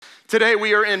Today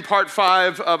we are in part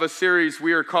 5 of a series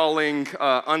we are calling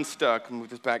Unstuck. I'll move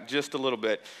this back just a little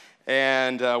bit.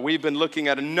 And we've been looking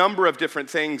at a number of different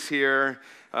things here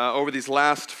over these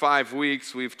last 5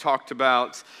 weeks. We've talked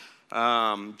about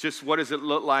just what does it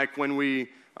look like when we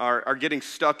are getting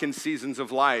stuck in seasons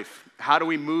of life. How do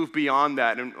we move beyond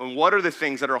that? And what are the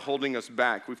things that are holding us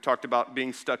back? We've talked about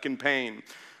being stuck in pain.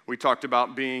 We talked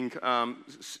about being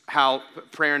how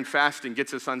prayer and fasting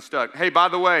gets us unstuck. Hey, by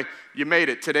the way, you made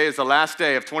it. Today is the last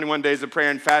day of 21 days of prayer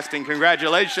and fasting.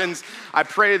 Congratulations. I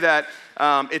pray that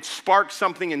it sparked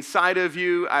something inside of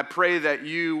you. I pray that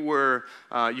you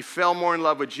fell more in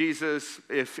love with Jesus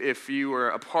if you were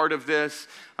a part of this.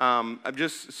 I'm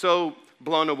just so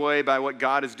blown away by what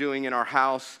God is doing in our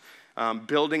house,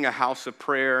 building a house of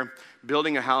prayer,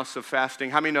 building a house of fasting.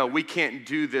 How many know we can't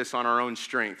do this on our own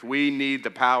strength? We need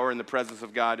the power and the presence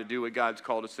of God to do what God's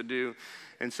called us to do.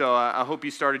 And so I hope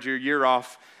you started your year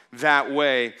off that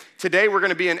way. Today we're going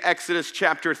to be in Exodus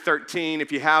chapter 13.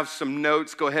 If you have some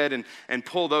notes, go ahead and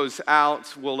pull those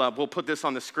out. We'll put this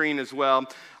on the screen as well.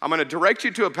 I'm going to direct you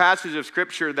to a passage of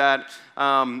scripture that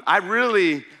I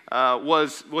really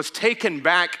was taken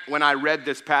back when I read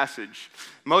this passage.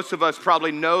 Most of us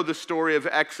probably know the story of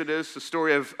Exodus, the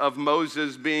story of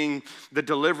Moses being the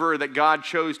deliverer that God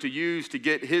chose to use to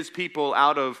get his people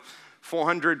out of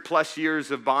 400 plus years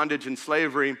of bondage and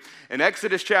slavery. In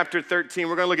Exodus chapter 13,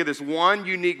 we're going to look at this one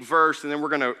unique verse, and then we're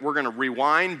going to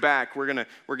rewind back. We're going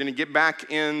to get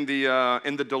back in the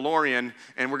DeLorean,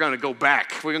 and we're going to go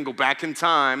back. We're going to go back in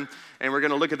time, and we're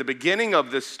going to look at the beginning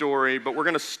of this story, but we're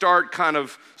going to start kind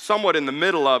of somewhat in the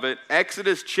middle of it.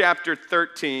 Exodus chapter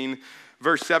 13,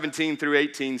 verse 17 through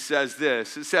 18 says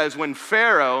this. It says, when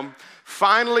Pharaoh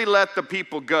finally let the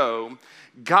people go,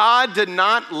 God did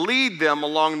not lead them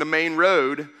along the main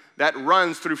road that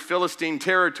runs through Philistine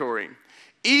territory,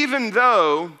 even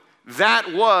though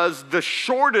that was the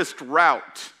shortest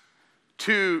route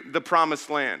to the promised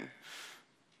land.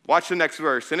 Watch the next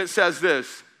verse. And it says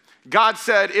this, God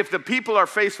said, if the people are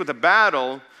faced with a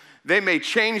battle, they may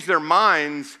change their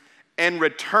minds and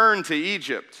return to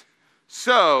Egypt.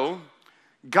 So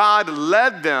God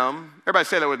led them. Everybody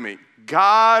say that with me.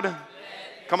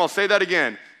 Come on, say that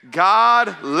again.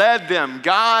 God led them.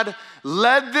 God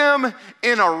led them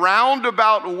in a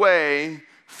roundabout way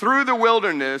through the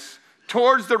wilderness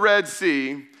towards the Red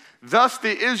Sea. Thus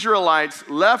the Israelites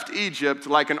left Egypt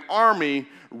like an army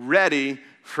ready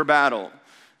for battle.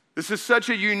 This is such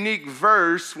a unique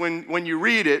verse when you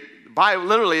read it.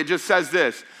 Literally, it just says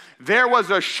this. There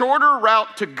was a shorter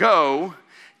route to go.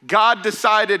 God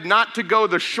decided not to go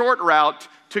the short route,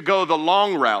 to go the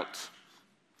long route.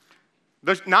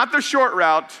 Not the short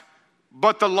route,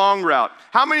 but the long route.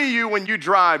 How many of you, when you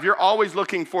drive, you're always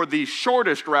looking for the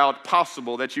shortest route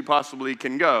possible that you possibly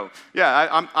can go?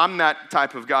 Yeah, I'm that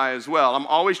type of guy as well. I'm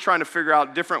always trying to figure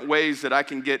out different ways that I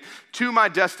can get to my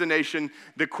destination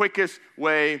the quickest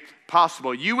way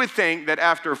possible. You would think that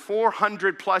after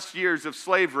 400 plus years of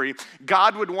slavery,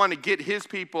 God would want to get his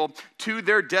people to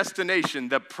their destination,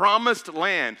 the promised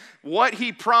land. What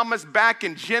he promised back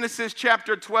in Genesis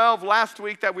chapter 12 last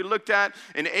week that we looked at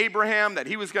in Abraham, that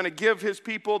he was going to give his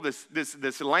people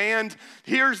this land.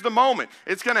 Here's the moment.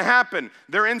 It's going to happen.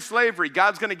 They're in slavery.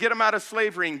 God's going to get them out of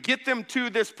slavery and get them to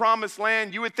this promised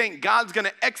land. You would think God's going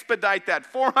to expedite that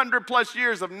 400 plus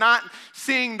years of not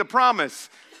seeing the promise.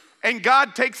 And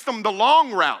God takes them the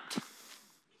long route.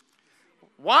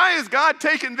 Why is God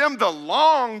taking them the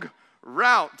long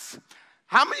route?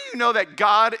 How many of you know that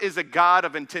God is a God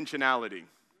of intentionality?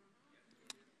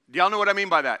 Do y'all know what I mean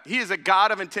by that? He is a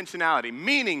God of intentionality,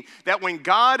 meaning that when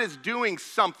God is doing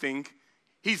something,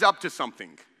 he's up to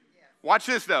something. Watch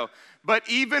this though. But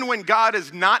even when God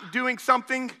is not doing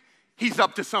something, he's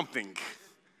up to something.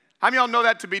 How many of y'all know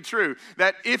that to be true?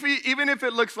 That even if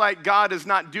it looks like God is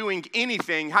not doing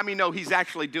anything, how many know he's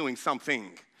actually doing something?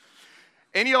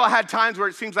 Any of y'all had times where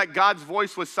it seems like God's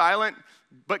voice was silent?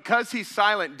 Because he's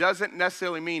silent doesn't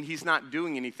necessarily mean he's not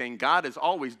doing anything. God is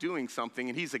always doing something,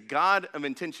 and he's a God of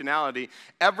intentionality.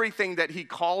 Everything that he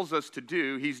calls us to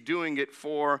do, he's doing it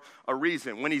for a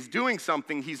reason. When he's doing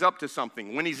something, he's up to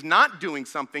something. When he's not doing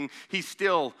something, he's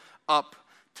still up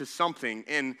to something.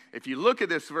 And if you look at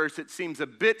this verse, it seems a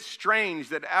bit strange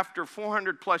that after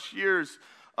 400 plus years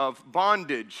of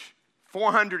bondage,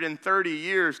 430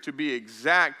 years to be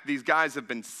exact, these guys have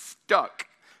been stuck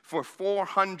for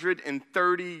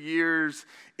 430 years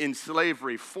in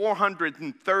slavery,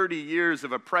 430 years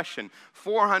of oppression,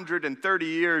 430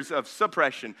 years of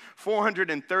suppression,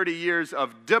 430 years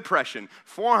of depression,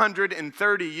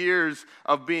 430 years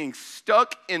of being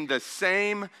stuck in the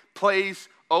same place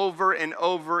over and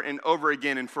over and over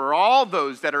again. And for all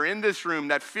those that are in this room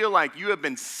that feel like you have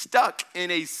been stuck in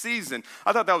a season,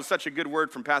 I thought that was such a good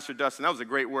word from Pastor Dustin. That was a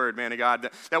great word, man of God,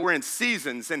 that we're in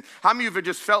seasons. And how many of you have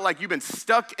just felt like you've been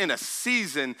stuck in a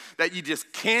season that you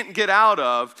just can't get out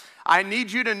of? I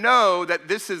need you to know that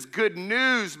this is good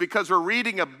news because we're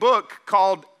reading a book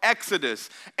called Exodus.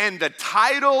 And the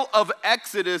title of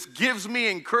Exodus gives me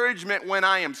encouragement when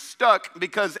I am stuck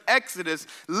because Exodus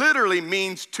literally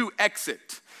means to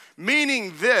exit.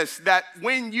 Meaning this, that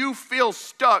when you feel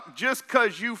stuck, just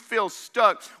because you feel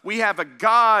stuck, we have a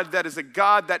God that is a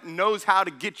God that knows how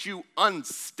to get you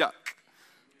unstuck.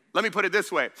 Let me put it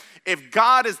this way. If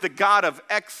God is the God of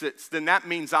exits, then that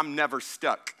means I'm never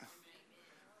stuck.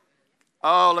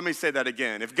 Oh, let me say that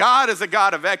again. If God is a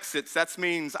God of exits, that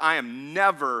means I am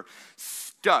never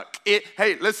stuck.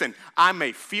 Hey, listen, I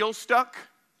may feel stuck.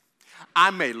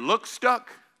 I may look stuck.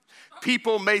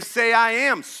 People may say I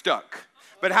am stuck.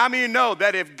 But how many know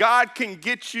that if God can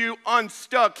get you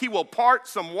unstuck, he will part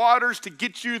some waters to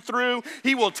get you through.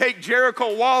 He will take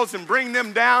Jericho walls and bring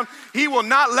them down. He will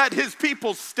not let his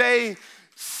people stay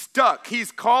stuck.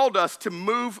 He's called us to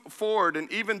move forward.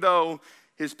 And even though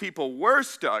his people were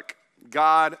stuck,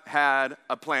 God had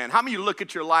a plan. How many of you look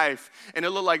at your life and it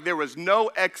looked like there was no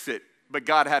exit, but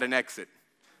God had an exit?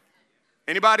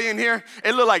 Anybody in here?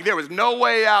 It looked like there was no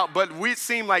way out, but it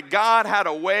seemed like God had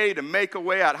a way to make a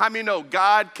way out. How many know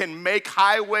God can make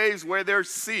highways where there's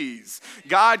seas?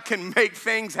 God can make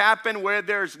things happen where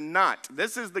there's not.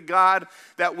 This is the God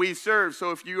that we serve. So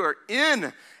if you are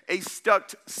in a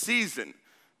stuck season,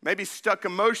 maybe stuck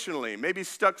emotionally, maybe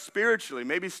stuck spiritually,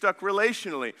 maybe stuck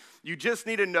relationally, you just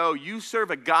need to know you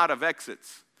serve a God of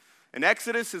exits. And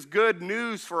Exodus is good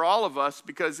news for all of us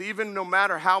because even no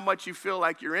matter how much you feel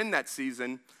like you're in that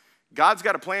season, God's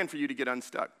got a plan for you to get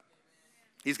unstuck.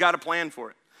 He's got a plan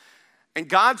for it. And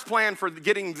God's plan for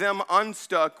getting them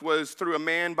unstuck was through a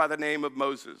man by the name of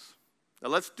Moses. Now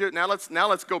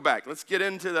let's go back. Let's get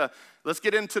into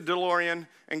DeLorean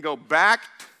and go back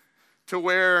to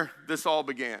where this all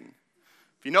began.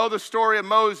 If you know the story of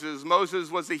Moses, Moses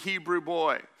was a Hebrew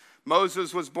boy.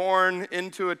 Moses was born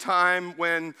into a time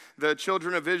when the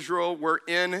children of Israel were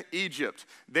in Egypt.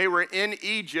 They were in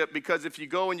Egypt because if you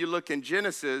go and you look in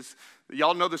Genesis,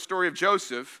 y'all know the story of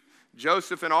Joseph.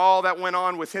 Joseph and all that went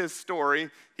on with his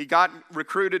story. He got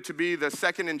recruited to be the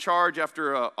second in charge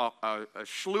after a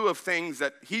slew of things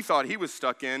that he thought he was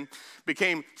stuck in.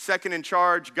 Became second in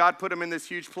charge. God put him in this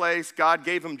huge place. God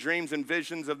gave him dreams and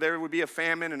visions of there would be a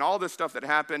famine and all this stuff that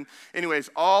happened. Anyways,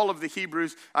 all of the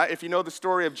Hebrews, if you know the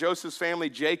story of Joseph's family,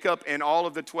 Jacob and all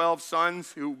of the 12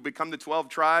 sons who become the 12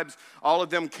 tribes, all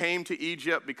of them came to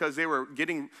Egypt because they were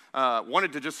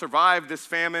wanted to just survive this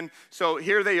famine. So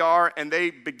here they are, and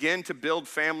they begin to build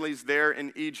families there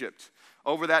in Egypt.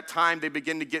 Over that time, they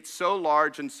begin to get so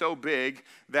large and so big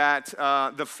that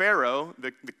the Pharaoh,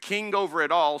 the king over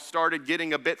it all, started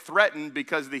getting a bit threatened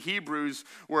because the Hebrews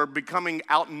were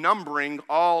outnumbering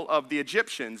all of the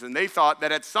Egyptians. And they thought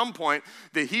that at some point,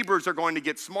 the Hebrews are going to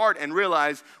get smart and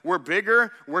realize we're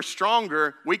bigger, we're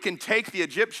stronger, we can take the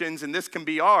Egyptians and this can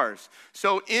be ours.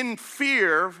 So in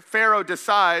fear, Pharaoh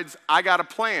decides, I got a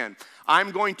plan.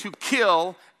 I'm going to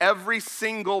kill every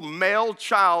single male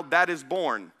child that is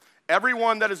born.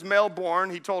 Everyone that is male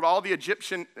born, he told all the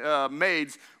Egyptian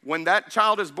maids, when that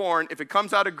child is born, if it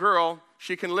comes out a girl,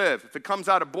 she can live. If it comes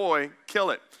out a boy, kill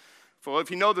it. For if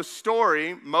you know the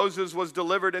story, Moses was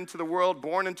delivered into the world,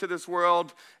 born into this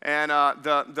world, and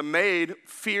the maid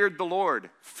feared the Lord,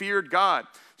 feared God.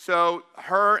 So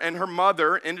her and her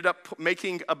mother ended up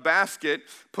making a basket,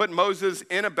 put Moses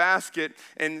in a basket,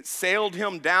 and sailed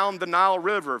him down the Nile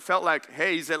River. Felt like,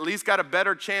 hey, he's at least got a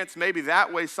better chance. Maybe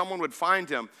that way someone would find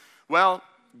him. Well,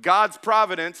 God's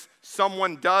providence,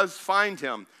 someone does find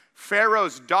him.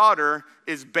 Pharaoh's daughter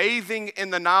is bathing in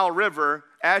the Nile River.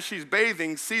 As she's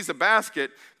bathing, sees a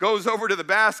basket, goes over to the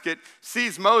basket,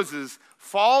 sees Moses,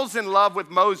 falls in love with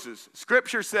Moses.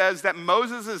 Scripture says that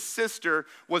Moses' sister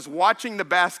was watching the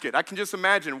basket. I can just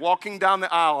imagine walking down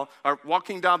the aisle, or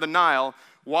walking down the Nile,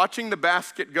 watching the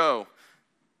basket go.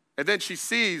 And then she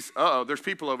sees, there's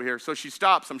people over here. So she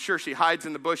stops. I'm sure she hides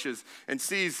in the bushes and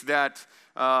sees that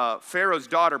Pharaoh's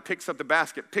daughter picks up the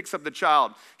basket, picks up the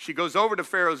child. She goes over to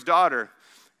Pharaoh's daughter,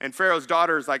 and Pharaoh's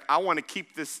daughter is like, I want to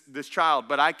keep this child,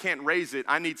 but I can't raise it.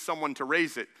 I need someone to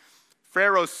raise it.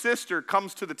 Pharaoh's sister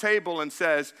comes to the table and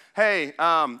says, hey,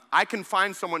 I can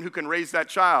find someone who can raise that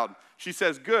child. She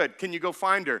says, good, can you go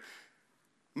find her?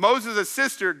 Moses'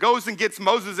 sister goes and gets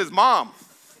Moses' mom.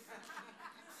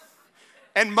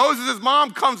 And Moses'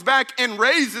 mom comes back and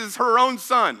raises her own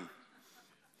son.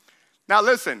 Now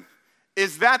listen,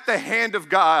 is that the hand of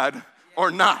God or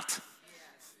not?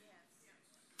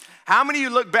 How many of you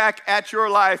look back at your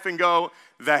life and go,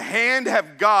 the hand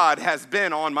of God has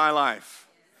been on my life?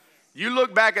 You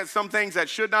look back at some things that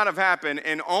should not have happened,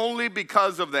 and only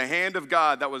because of the hand of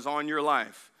God that was on your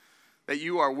life, that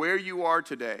you are where you are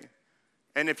today.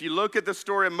 And if you look at the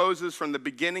story of Moses from the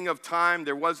beginning of time,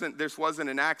 this wasn't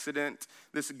an accident.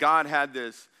 God had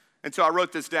this. And so I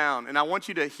wrote this down, and I want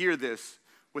you to hear this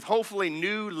with hopefully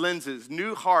new lenses,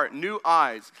 new heart, new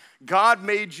eyes. God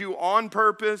made you on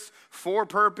purpose, for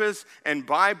purpose, and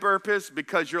by purpose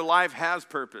because your life has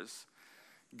purpose.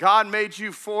 God made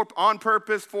you on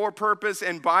purpose, for purpose,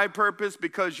 and by purpose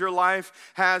because your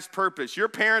life has purpose. Your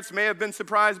parents may have been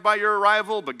surprised by your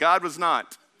arrival, but God was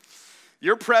not.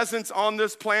 Your presence on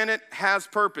this planet has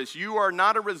purpose. You are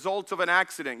not a result of an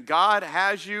accident. God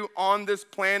has you on this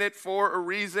planet for a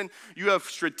reason. You have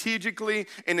strategically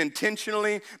and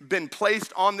intentionally been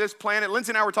placed on this planet. Lindsay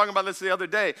and I were talking about this the other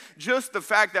day. Just the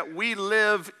fact that we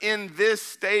live in this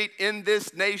state, in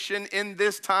this nation, in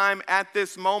this time, at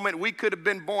this moment. We could have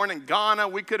been born in Ghana.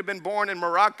 We could have been born in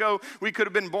Morocco. We could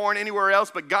have been born anywhere else,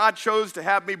 but God chose to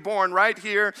have me born right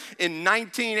here in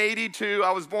 1982. I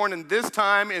was born in this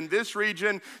time, in this region,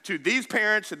 to these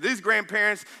parents, to these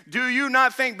grandparents. Do you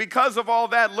not think because of all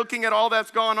that, looking at all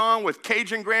that's gone on with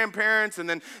Cajun grandparents, and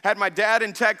then had my dad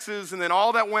in Texas, and then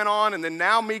all that went on, and then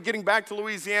now me getting back to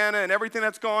Louisiana and everything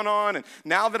that's going on, and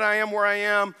now that I am where I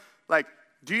am, like,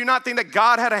 do you not think that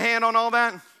God had a hand on all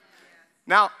that?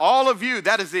 Now, all of you,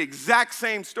 that is the exact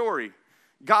same story.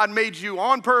 God made you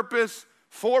on purpose,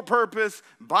 for purpose,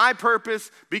 by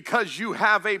purpose, because you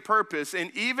have a purpose.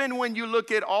 And even when you look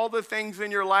at all the things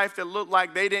in your life that look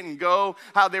like they didn't go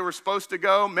how they were supposed to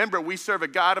go, remember, we serve a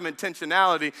God of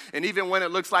intentionality, and even when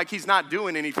it looks like he's not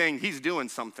doing anything, he's doing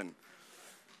something.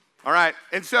 All right,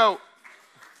 and so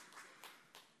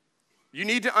you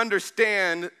need to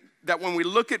understand that when we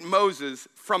look at Moses,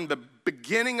 from the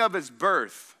beginning of his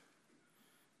birth,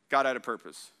 God had a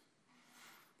purpose.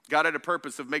 God had a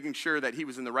purpose of making sure that he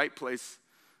was in the right place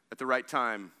at the right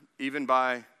time, even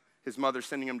by his mother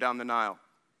sending him down the Nile.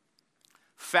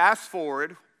 Fast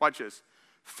forward, watch this,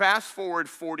 fast forward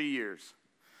 40 years.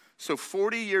 So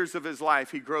 40 years of his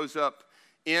life, he grows up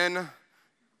in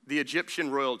the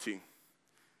Egyptian royalty.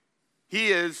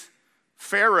 He is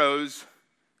Pharaoh's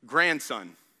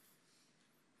grandson.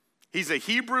 He's a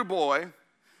Hebrew boy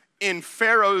in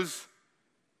Pharaoh's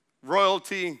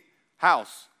royalty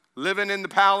house, living in the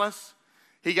palace.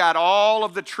 He got all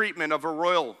of the treatment of a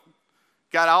royal,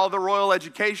 got all the royal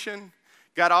education,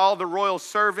 got all the royal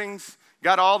servings,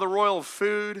 got all the royal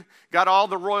food, got all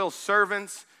the royal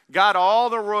servants, got all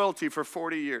the royalty for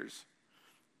 40 years.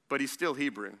 But he's still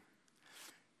Hebrew.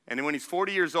 And then when he's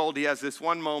 40 years old, he has this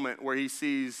one moment where he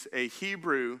sees a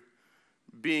Hebrew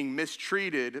being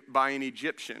mistreated by an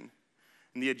Egyptian.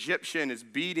 And the Egyptian is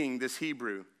beating this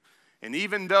Hebrew. And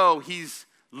even though he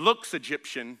looks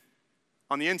Egyptian,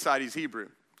 on the inside, he's Hebrew.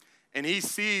 And he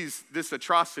sees this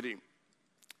atrocity,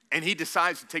 and he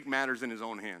decides to take matters in his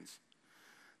own hands.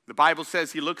 The Bible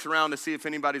says he looks around to see if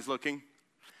anybody's looking,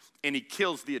 and he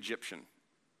kills the Egyptian.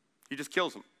 He just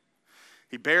kills him.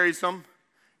 He buries him,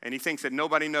 and he thinks that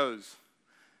nobody knows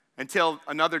until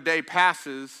another day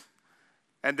passes,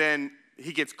 and then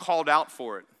he gets called out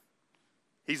for it.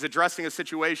 He's addressing a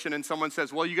situation, and someone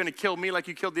says, well, you're going to kill me like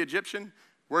you killed the Egyptian?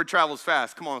 Word travels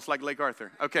fast. Come on, it's like Lake Arthur.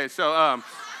 Okay, so,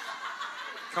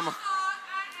 come on.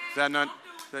 Is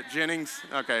that Jennings?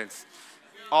 Okay, it's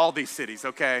all these cities,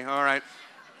 okay, all right.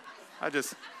 I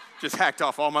just hacked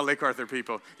off all my Lake Arthur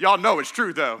people. Y'all know it's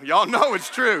true, though. Y'all know it's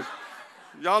true.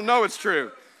 Y'all know it's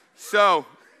true. So,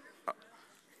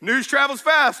 news travels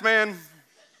fast, man.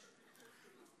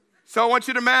 So I want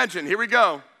you to imagine, here we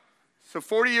go. So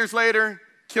 40 years later,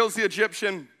 kills the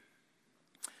Egyptian.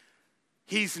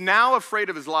 He's now afraid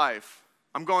of his life.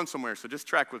 I'm going somewhere, so just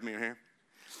track with me here.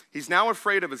 He's now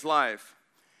afraid of his life.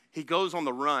 He goes on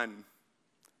the run.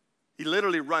 He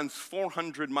literally runs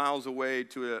 400 miles away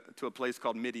to a place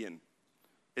called Midian.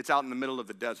 It's out in the middle of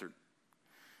the desert.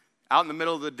 Out in the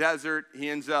middle of the desert, he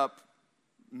ends up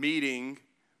meeting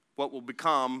what will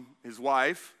become his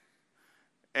wife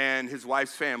and his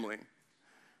wife's family.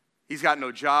 He's got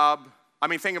no job. I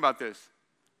mean, think about this.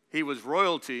 He was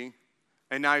royalty,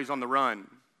 and now he's on the run.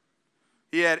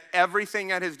 He had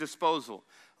everything at his disposal.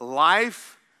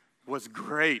 Life was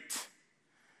great.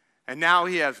 And now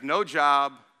he has no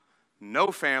job,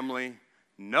 no family,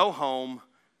 no home,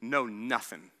 no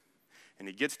nothing. And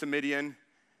he gets to Midian,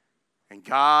 and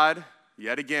God,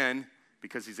 yet again,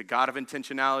 because he's a God of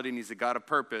intentionality and he's a God of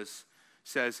purpose,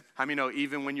 says, how many know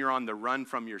even when you're on the run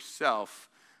from yourself,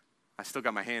 I still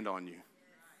got my hand on you?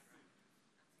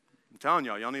 I'm telling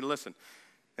y'all need to listen.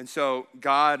 And so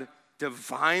God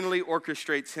divinely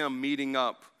orchestrates him meeting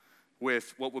up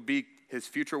with what would be his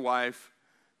future wife,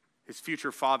 his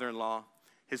future father-in-law.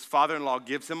 His father-in-law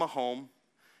gives him a home.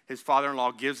 His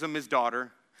father-in-law gives him his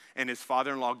daughter. And his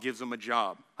father-in-law gives him a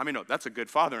job. I mean, no, that's a good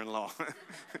father-in-law.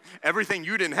 Everything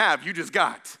you didn't have, you just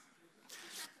got.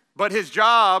 But his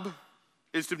job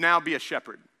is to now be a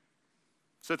shepherd.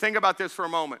 So think about this for a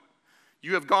moment.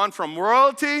 You have gone from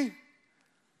royalty,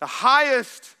 the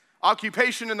highest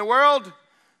occupation in the world,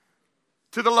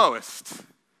 to the lowest,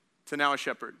 to now a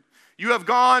shepherd. You have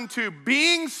gone to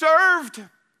being served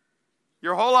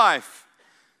your whole life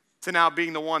to now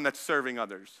being the one that's serving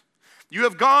others. You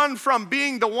have gone from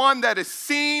being the one that is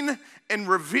seen and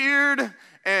revered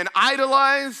and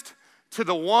idolized to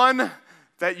the one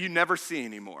that you never see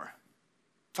anymore.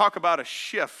 Talk about a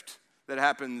shift that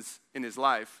happens in his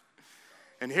life.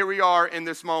 And here we are in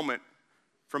this moment,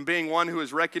 from being one who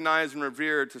is recognized and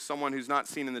revered to someone who's not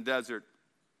seen in the desert.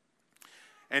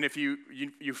 And if you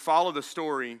follow the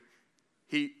story,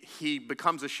 he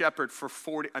becomes a shepherd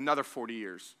for another 40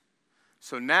 years.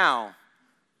 So now,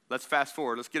 let's fast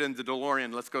forward. Let's get into the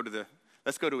DeLorean. Let's go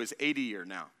to his 80 year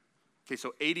now. Okay,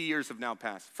 so 80 years have now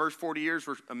passed. First 40 years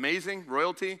were amazing,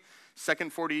 royalty.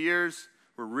 Second 40 years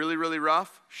were really, really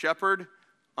rough. Shepherd,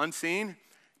 unseen.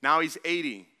 Now he's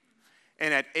 80.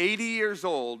 And at 80 years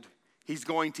old, he's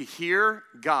going to hear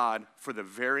God for the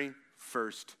very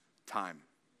first time.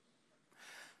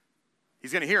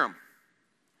 He's going to hear him.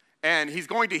 And he's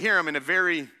going to hear him in a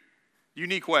very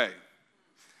unique way.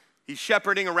 He's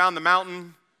shepherding around the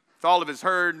mountain with all of his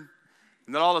herd,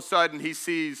 and then all of a sudden he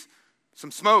sees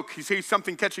some smoke. He sees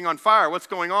something catching on fire. What's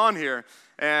going on here?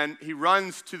 And he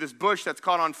runs to this bush that's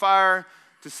caught on fire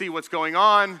to see what's going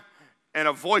on, and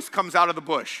a voice comes out of the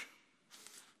bush.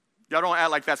 Y'all don't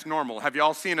act like that's normal. Have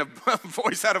y'all seen a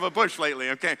voice out of a bush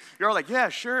lately? Okay, you're all like, yeah,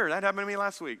 sure, that happened to me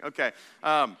last week. Okay,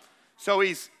 so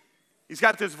he's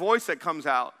got this voice that comes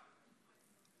out,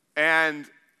 and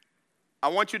I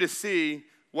want you to see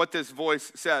what this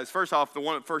voice says. First off,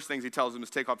 one of the first things he tells him is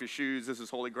take off your shoes. This is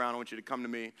holy ground. I want you to come to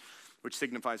me, which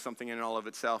signifies something in and all of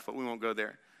itself, but we won't go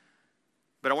there.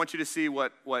 But I want you to see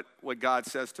what God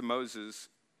says to Moses.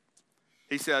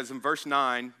 He says in verse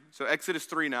 9, so Exodus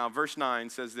 3 now, verse 9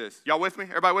 says this. Y'all with me?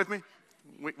 Everybody with me?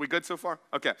 We good so far?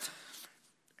 Okay.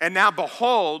 And now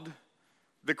behold,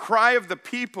 the cry of the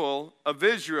people of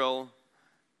Israel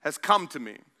has come to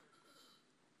me.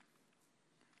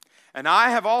 And I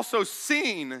have also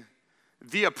seen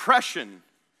the oppression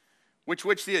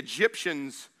which the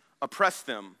Egyptians oppressed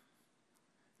them.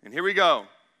 And here we go.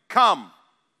 Come.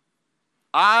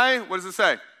 What does it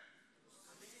say?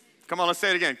 Come on, let's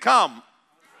say it again. Come.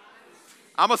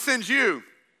 I'm going to send you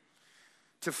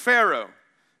to Pharaoh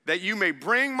that you may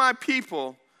bring my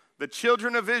people, the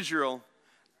children of Israel,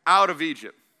 out of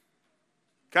Egypt.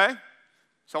 Okay?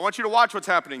 So I want you to watch what's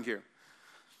happening here.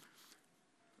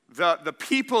 The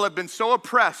people have been so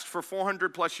oppressed for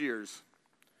 400 plus years.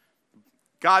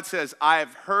 God says, I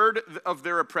have heard of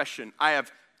their oppression. I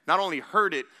have not only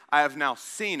heard it, I have now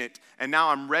seen it, and now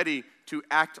I'm ready to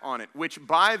act on it. Which,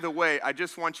 by the way, I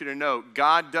just want you to know,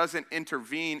 God doesn't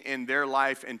intervene in their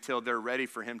life until they're ready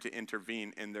for him to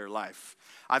intervene in their life.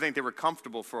 I think they were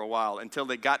comfortable for a while until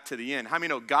they got to the end. How many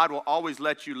know God will always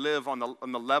let you live on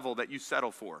the level that you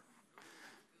settle for?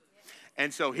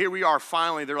 And so here we are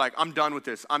finally, they're like, I'm done with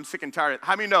this. I'm sick and tired.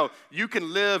 How many know you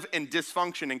can live in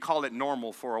dysfunction and call it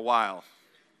normal for a while?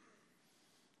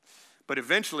 But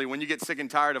eventually, when you get sick and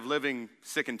tired of living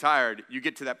sick and tired, you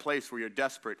get to that place where you're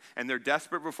desperate. And they're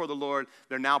desperate before the Lord.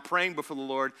 They're now praying before the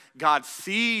Lord. God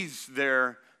sees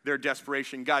their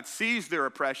desperation. God sees their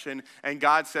oppression. And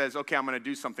God says, okay, I'm going to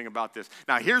do something about this.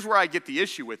 Now, here's where I get the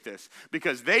issue with this.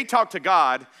 Because they talk to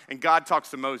God, and God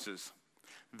talks to Moses.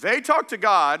 They talk to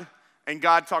God, and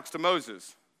God talks to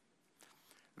Moses.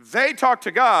 They talk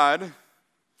to God,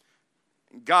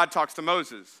 and God talks to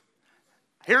Moses.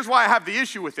 Here's why I have the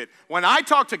issue with it. When I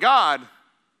talk to God,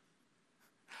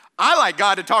 I like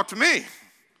God to talk to me.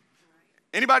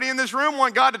 Anybody in this room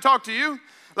want God to talk to you?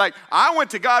 Like, I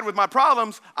went to God with my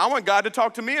problems. I want God to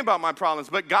talk to me about my problems.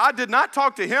 But God did not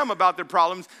talk to him about their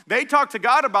problems. They talked to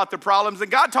God about their problems, and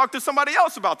God talked to somebody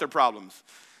else about their problems.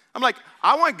 I'm like,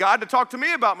 I want God to talk to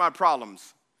me about my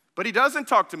problems. But he doesn't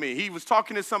talk to me. He was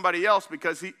talking to somebody else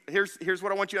because here's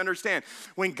what I want you to understand.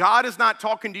 When God is not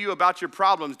talking to you about your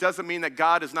problems, doesn't mean that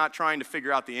God is not trying to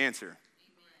figure out the answer.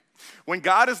 When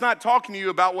God is not talking to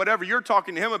you about whatever you're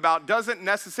talking to him about, doesn't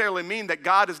necessarily mean that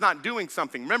God is not doing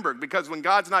something. Remember, because when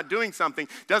God's not doing something,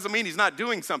 doesn't mean he's not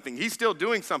doing something. He's still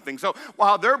doing something. So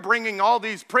while they're bringing all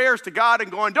these prayers to God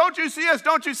and going, don't you see us,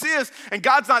 don't you see us, and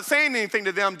God's not saying anything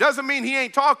to them, doesn't mean he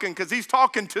ain't talking, because he's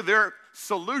talking to their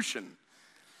solution.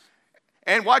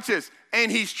 And watch this,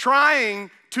 and he's trying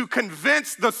to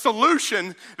convince the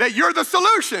solution that you're the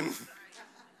solution.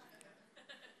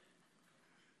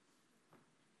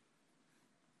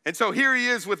 And so here he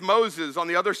is with Moses on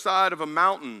the other side of a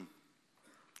mountain.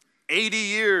 80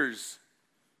 years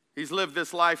he's lived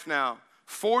this life now.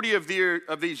 40 of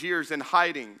these years in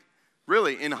hiding,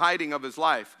 really in hiding of his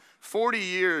life. 40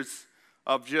 years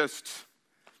of just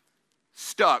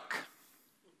stuck.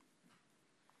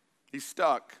 He's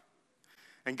stuck.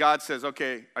 And God says,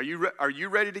 okay, are you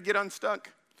ready to get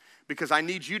unstuck? Because I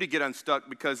need you to get unstuck,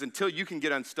 because until you can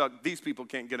get unstuck, these people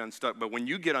can't get unstuck. But when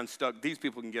you get unstuck, these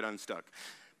people can get unstuck.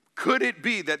 Could it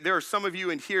be that there are some of you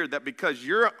in here that because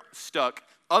you're stuck,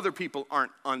 other people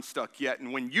aren't unstuck yet,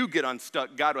 and when you get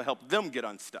unstuck, God will help them get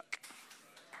unstuck?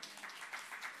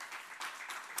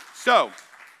 So,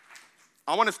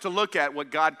 I want us to look at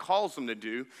what God calls them to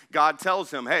do. God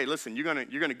tells him, hey, listen, you're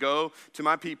gonna go to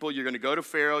my people, you're gonna go to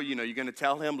Pharaoh, you're gonna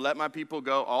tell him, let my people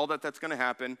go, all that's gonna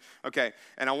happen. Okay,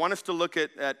 and I want us to look at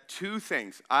two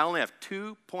things. I only have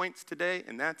 2 points today,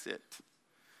 and that's it.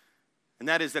 And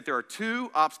that is that there are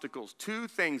two obstacles, two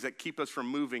things that keep us from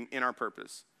moving in our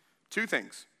purpose. Two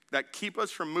things that keep us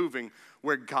from moving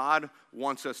where God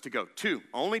wants us to go.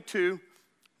 Only two.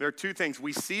 There are two things.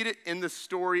 We see it in the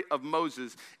story of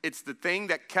Moses. It's the thing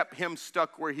that kept him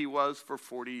stuck where he was for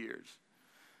 40 years.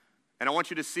 And I want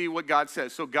you to see what God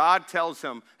says. So God tells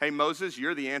him, hey, Moses,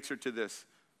 you're the answer to this.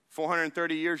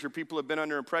 430 years your people have been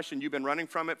under oppression. You've been running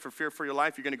from it for fear for your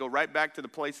life. You're going to go right back to the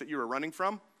place that you were running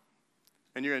from.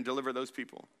 And you're going to deliver those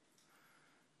people.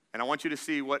 And I want you to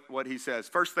see what he says.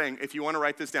 First thing, if you want to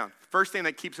write this down, first thing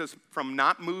that keeps us from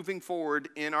not moving forward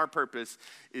in our purpose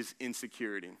is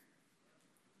insecurity.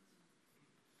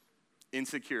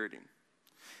 Insecurity.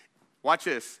 Watch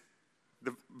this.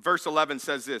 Verse 11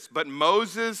 says this, but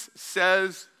Moses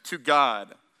says to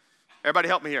God, everybody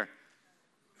help me here.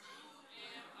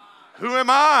 Who am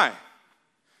I?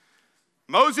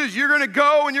 Moses, you're going to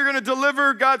go and you're going to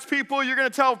deliver God's people. You're going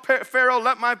to tell Pharaoh,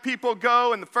 let my people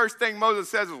go. And the first thing Moses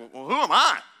says is, well, who am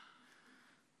I?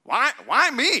 Why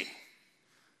me?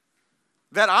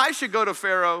 That I should go to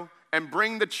Pharaoh and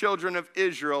bring the children of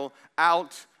Israel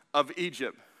out of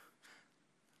Egypt.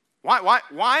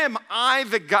 Why am I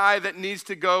the guy that needs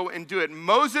to go and do it?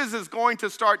 Moses is going to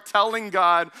start telling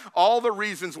God all the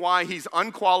reasons why he's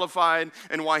unqualified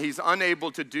and why he's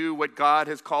unable to do what God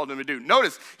has called him to do.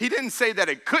 Notice, he didn't say that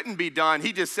it couldn't be done.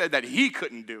 He just said that he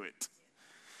couldn't do it.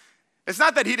 It's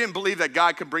not that he didn't believe that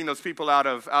God could bring those people out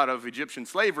of Egyptian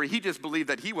slavery. He just believed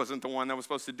that he wasn't the one that was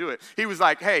supposed to do it. He was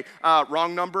like, hey,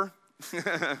 wrong number.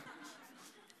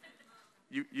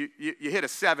 You hit a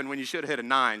 7 when you should have hit a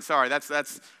 9. Sorry,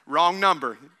 that's wrong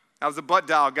number. That was a butt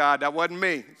dial, God. That wasn't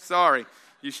me. Sorry.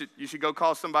 You should go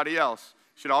call somebody else.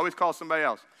 You should always call somebody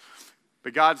else.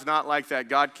 But God's not like that.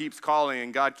 God keeps calling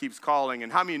and God keeps calling.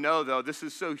 And how many know, though, this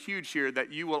is so huge here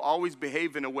that you will always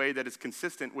behave in a way that is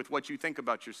consistent with what you think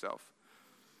about yourself.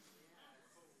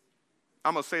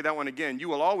 I'm going to say that one again. You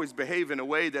will always behave in a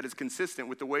way that is consistent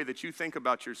with the way that you think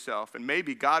about yourself. And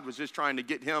maybe God was just trying to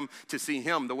get him to see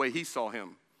him the way he saw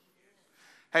him.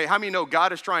 Hey, how many know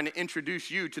God is trying to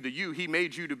introduce you to the you he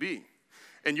made you to be?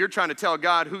 And you're trying to tell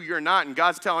God who you're not, and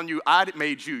God's telling you, I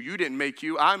made you. You didn't make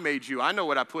you. I made you. I know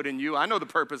what I put in you. I know the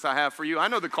purpose I have for you. I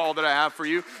know the call that I have for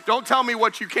you. Don't tell me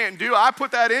what you can't do. I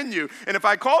put that in you. And if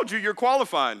I called you, you're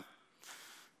qualified.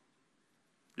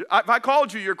 If I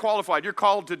called you, you're qualified. You're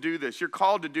called to do this. You're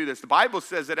called to do this. The Bible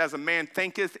says that as a man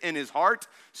thinketh in his heart,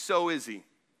 so is he.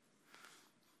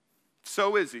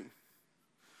 So is he.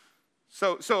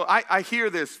 So I hear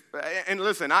this, and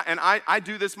listen, I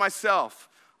do this myself.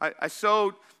 I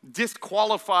so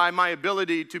disqualify my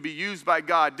ability to be used by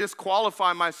God,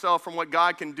 disqualify myself from what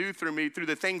God can do through me through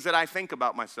the things that I think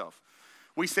about myself.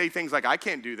 We say things like, I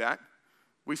can't do that.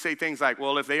 We say things like,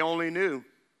 well, if they only knew,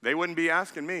 they wouldn't be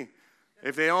asking me.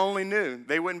 If they only knew,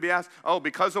 they wouldn't be asked, oh,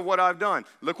 because of what I've done.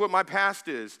 Look what my past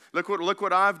is. Look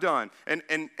what I've done. And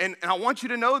I want you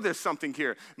to know this something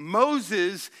here.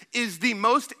 Moses is the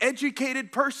most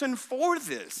educated person for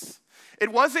this.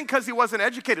 It wasn't because he wasn't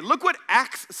educated. Look what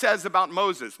Acts says about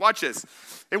Moses. Watch this.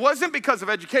 It wasn't because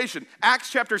of education. Acts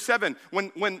chapter 7,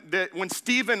 when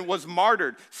Stephen was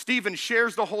martyred, Stephen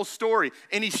shares the whole story.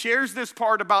 And he shares this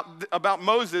part about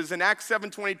Moses in Acts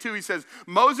 7:22. He says,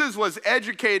 Moses was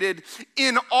educated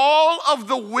in all of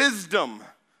the wisdom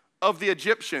of the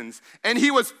Egyptians, and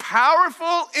he was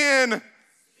powerful in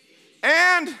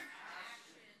and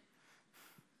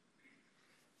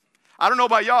I don't know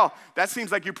about y'all, that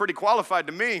seems like you're pretty qualified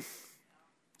to me.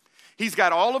 He's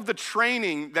got all of the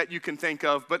training that you can think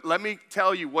of, but let me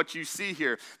tell you what you see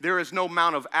here. There is no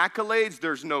amount of accolades,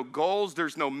 there's no goals,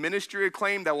 there's no ministry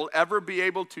acclaim that will ever be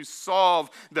able to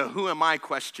solve the who am I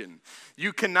question.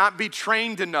 You cannot be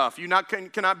trained enough, you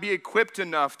cannot be equipped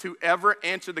enough to ever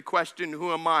answer the question,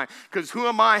 who am I? Because who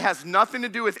am I has nothing to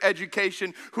do with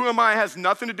education, who am I has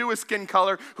nothing to do with skin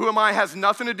color, who am I has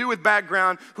nothing to do with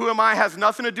background, who am I has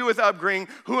nothing to do with upbringing,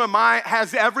 who am I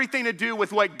has everything to do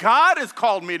with what God has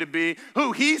called me to be,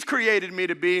 who he's created me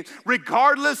to be,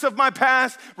 regardless of my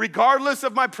past, regardless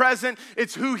of my present,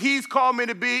 it's who he's called me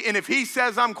to be, and if he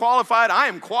says I'm qualified, I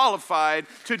am qualified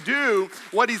to do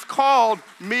what he's called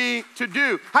me to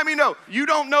do. How many know you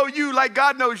don't know you like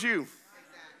God knows you?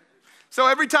 So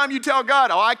every time you tell God,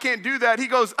 oh, I can't do that, he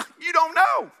goes, you don't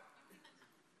know.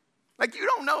 Like you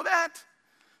don't know that.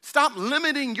 Stop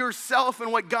limiting yourself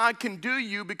and what God can do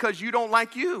you because you don't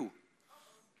like you.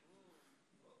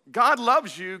 God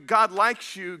loves you, God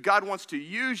likes you, God wants to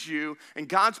use you, and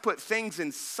God's put things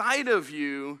inside of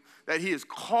you that he's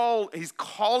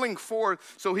calling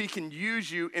forth so he can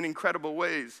use you in incredible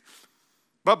ways.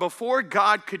 But before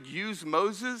God could use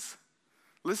Moses,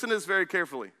 listen to this very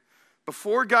carefully.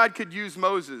 Before God could use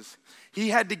Moses, he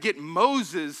had to get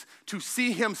Moses to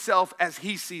see himself as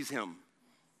he sees him.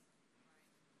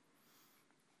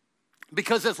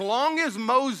 Because as long as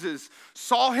Moses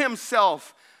saw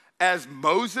himself as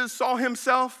Moses saw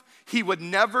himself, he would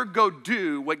never go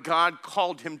do what God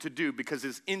called him to do because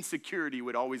his insecurity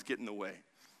would always get in the way.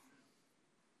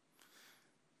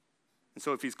 And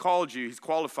so if he's called you, he's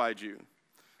qualified you.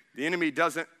 The enemy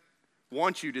doesn't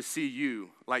want you to see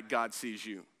you like God sees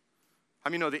you.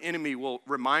 How many know the enemy will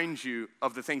remind you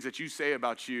of the things that you say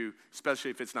about you,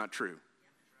 especially if it's not true?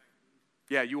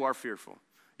 Yeah, you are fearful.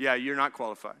 Yeah, you're not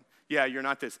qualified. Yeah, you're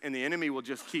not this. And the enemy will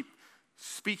just keep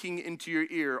speaking into your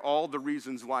ear all the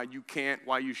reasons why you can't,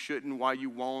 why you shouldn't, why you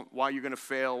won't, why you're going to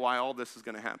fail, why all this is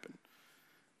going to happen.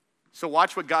 So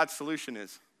watch what God's solution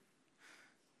is.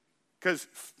 Because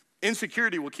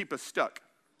insecurity will keep us stuck.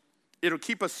 It'll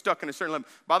keep us stuck in a certain level.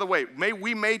 By the way,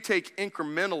 we may take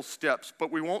incremental steps,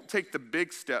 but we won't take the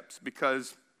big steps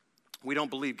because we don't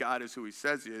believe God is who he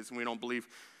says he is, and we don't believe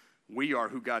we are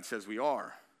who God says we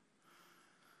are.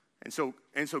 And so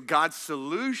God's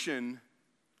solution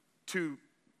to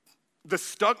the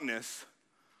stuckness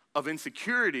of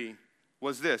insecurity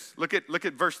was this. Look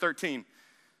at verse 13.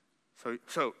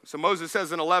 So Moses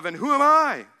says in 11, who am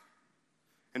I?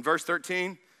 In verse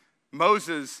 13,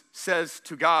 Moses says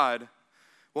to God,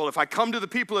 well, if I come to the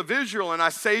people of Israel and I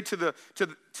say to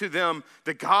them,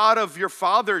 the God of your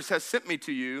fathers has sent me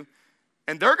to you,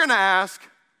 and they're going to ask,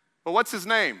 well, what's his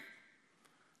name?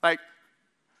 Like,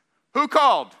 who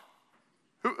called?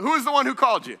 Who is the one who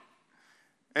called you?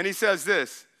 And he says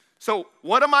this, so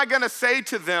what am I going to say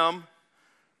to them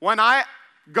when I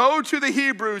go to the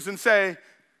Hebrews and say,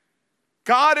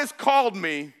 God has called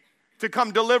me to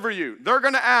come deliver you? They're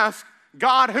going to ask,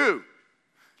 God who?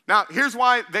 Now, here's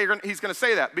why he's going to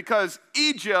say that. Because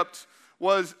Egypt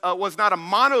was not a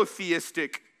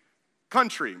monotheistic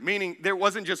country, meaning there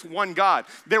wasn't just one God.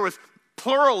 There was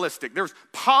pluralistic. There was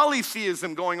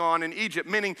polytheism going on in Egypt,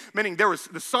 meaning there was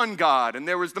the sun god, and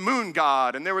there was the moon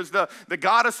god, and there was the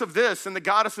goddess of this and the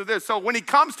goddess of this. So when he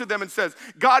comes to them and says,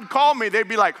 God called me, they'd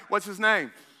be like, what's his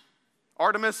name?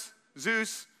 Artemis,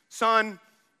 Zeus, sun,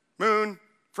 moon,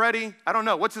 Freddie? I don't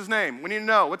know. What's his name? We need to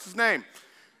know. What's his name?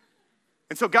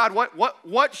 And so God,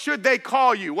 what should they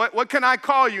call you? What can I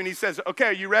call you? And he says, okay,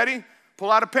 are you ready?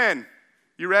 Pull out a pen.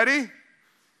 You ready?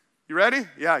 You ready?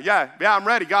 Yeah, I'm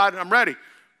ready, God, I'm ready.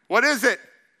 What is it?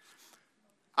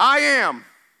 I am.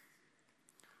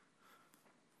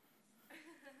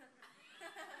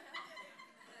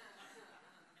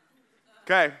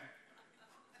 Okay,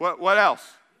 what else?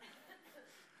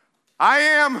 I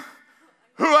am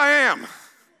who I am.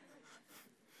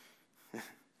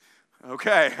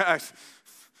 Okay,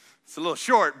 it's a little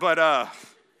short, but all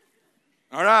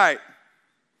right.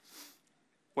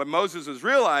 What Moses was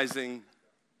realizing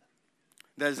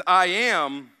that I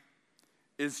am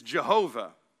is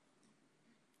Jehovah.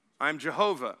 I'm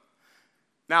Jehovah.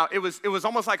 Now, it was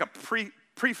almost like a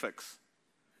prefix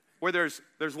where there's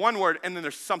one word and then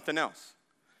there's something else.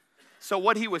 So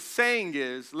what he was saying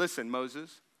is, listen,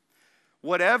 Moses,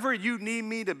 whatever you need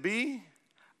me to be,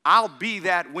 I'll be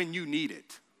that when you need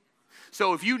it.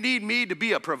 So if you need me to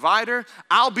be a provider,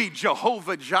 I'll be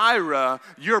Jehovah Jireh,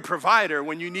 your provider,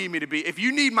 when you need me to be. If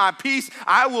you need my peace,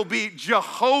 I will be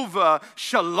Jehovah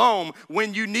Shalom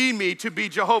when you need me to be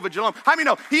Jehovah Shalom. How many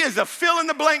know he is a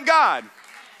fill-in-the-blank God?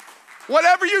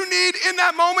 Whatever you need in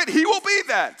that moment, he will be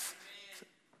that.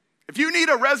 If you need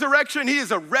a resurrection, he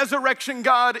is a resurrection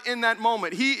God in that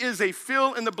moment. He is a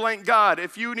fill-in-the-blank God.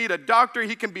 If you need a doctor,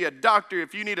 he can be a doctor.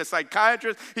 If you need a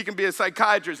psychiatrist, he can be a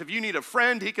psychiatrist. If you need a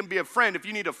friend, he can be a friend. If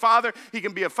you need a father, he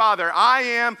can be a father. I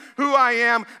am who I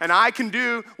am, and I can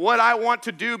do what I want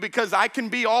to do because I can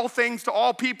be all things to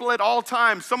all people at all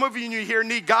times. Some of you in here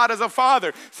need God as a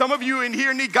father. Some of you in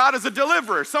here need God as a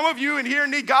deliverer. Some of you in here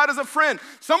need God as a friend.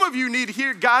 Some of you need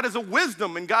here God as a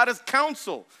wisdom and God as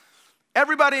counsel.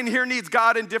 Everybody in here needs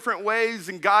God in different ways,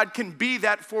 and God can be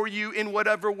that for you in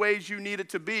whatever ways you need it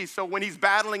to be. So when he's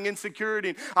battling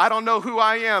insecurity, I don't know who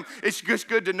I am, it's just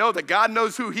good to know that God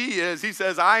knows who he is. He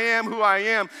says, I am who I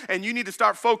am, and you need to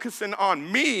start focusing on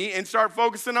me and start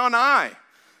focusing on I.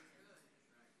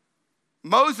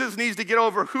 Moses needs to get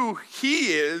over who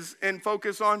he is and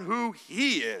focus on who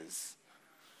he is.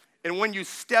 And when you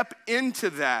step into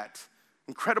that,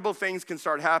 incredible things can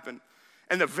start happening.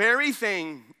 And the very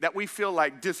thing that we feel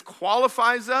like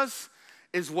disqualifies us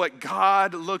is what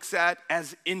God looks at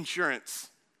as insurance.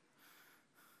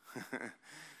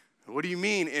 What do you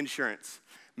mean, insurance?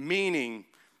 Meaning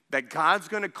that God's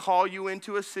going to call you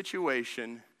into a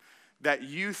situation that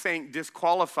you think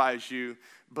disqualifies you,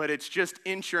 but it's just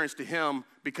insurance to him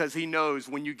because he knows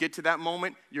when you get to that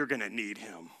moment, you're going to need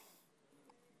him.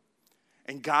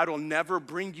 And God will never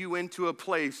bring you into a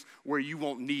place where you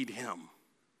won't need him.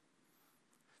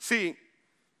 See,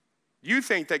 you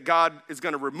think that God is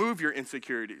going to remove your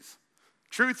insecurities.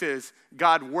 Truth is,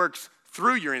 God works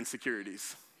through your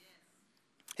insecurities.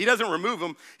 He doesn't remove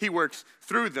them, he works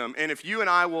through them. And if you and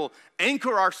I will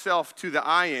anchor ourselves to the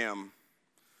I am,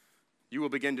 you will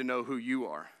begin to know who you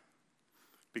are.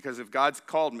 Because if God's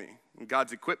called me and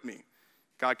God's equipped me,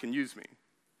 God can use me.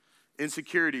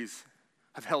 Insecurities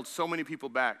have held so many people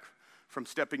back from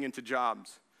stepping into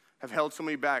jobs, have held so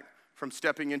many back from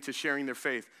stepping into sharing their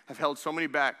faith, have held so many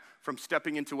back from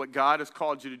stepping into what God has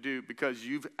called you to do because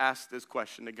you've asked this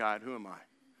question to God, who am I?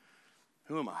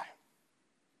 Who am I?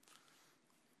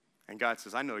 And God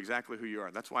says, I know exactly who you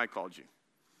are. That's why I called you.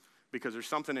 Because there's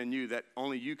something in you that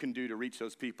only you can do to reach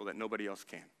those people that nobody else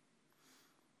can.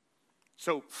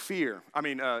 So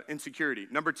insecurity.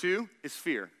 Number 2 is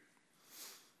fear.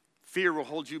 Fear will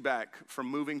hold you back from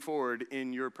moving forward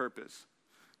in your purpose.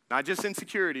 Not just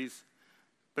insecurities,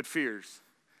 but fears.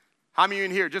 How many of you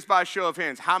in here, just by a show of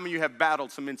hands, how many of you have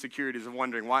battled some insecurities of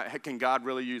wondering, why can God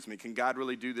really use me? Can God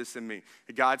really do this in me?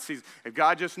 If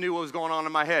God just knew what was going on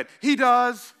in my head, he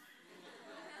does.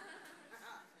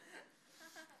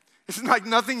 It's like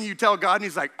nothing you tell God and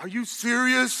he's like, are you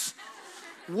serious?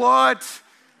 What?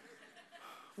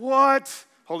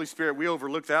 Holy Spirit, we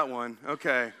overlooked that one.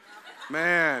 Okay.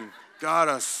 Man, got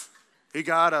us. He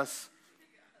got us.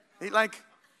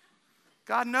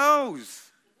 God knows.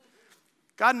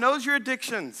 God knows your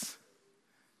addictions.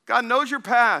 God knows your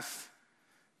past.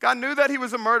 God knew that he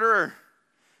was a murderer.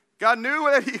 God knew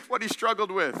what he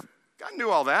struggled with. God knew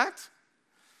all that.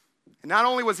 And not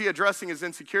only was he addressing his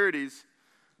insecurities,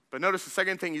 but notice the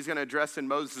second thing he's going to address in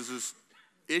Moses'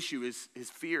 issue is his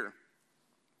fear.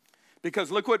 Because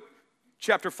look what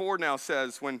chapter 4 now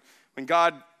says when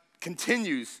God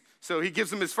continues. So he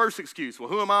gives him his first excuse. Well,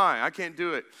 who am I? I can't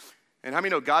do it. And how many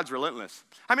know God's relentless?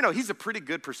 How many know he's a pretty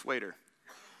good persuader?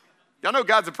 Y'all know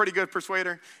God's a pretty good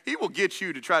persuader? He will get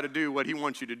you to try to do what he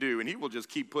wants you to do, and he will just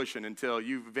keep pushing until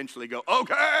you eventually go,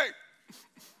 okay.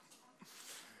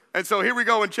 And so here we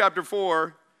go in chapter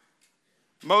 4.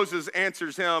 Moses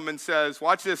answers him and says,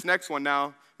 watch this next one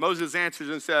now. Moses answers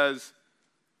and says,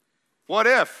 what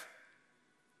if?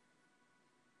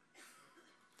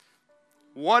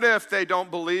 What if they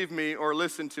don't believe me or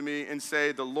listen to me and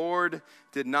say, the Lord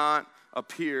did not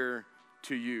appear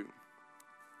to you?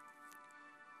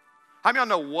 How many of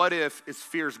y'all know what if is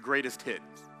fear's greatest hit?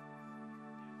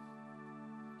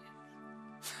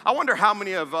 I wonder how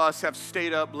many of us have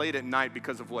stayed up late at night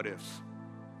because of what ifs.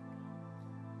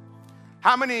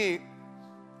 How many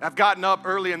have gotten up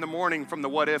early in the morning from the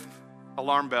what if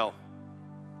alarm bell?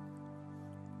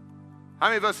 How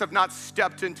many of us have not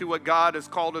stepped into what God has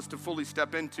called us to fully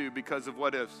step into because of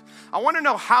what ifs? I want to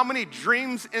know how many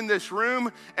dreams in this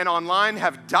room and online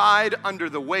have died under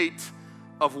the weight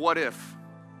of what if.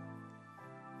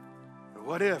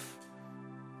 What if?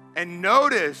 And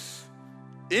notice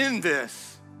in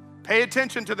this, pay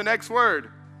attention to the next word.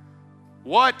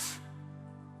 What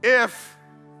if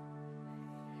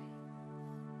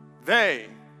they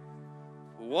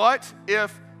What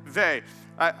if they?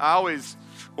 I always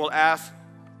will ask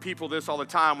people this all the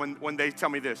time when they tell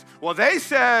me this. Well, they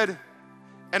said,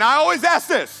 and I always ask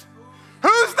this,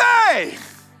 who's they?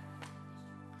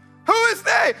 Who is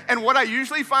they? And what I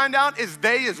usually find out is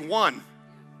they is one.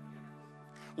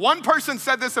 One person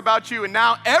said this about you, and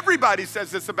now everybody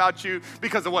says this about you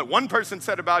because of what one person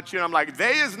said about you. And I'm like,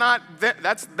 they is not,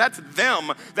 that's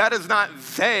them. That is not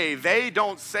they. They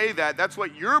don't say that. That's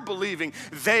what you're believing.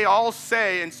 They all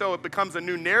say, and so it becomes a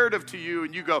new narrative to you,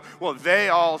 and you go, well, they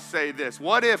all say this.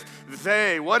 What if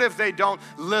they don't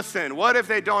listen? What if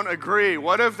they don't agree?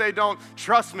 What if they don't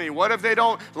trust me? What if they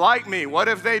don't like me? What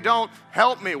if they don't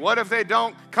help me? What if they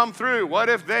don't come through? What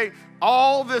if they...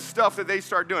 All this stuff that they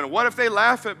start doing. What if they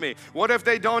laugh at me? What if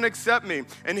they don't accept me?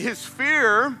 And his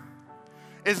fear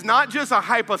is not just a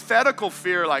hypothetical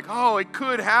fear like, oh, it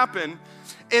could happen.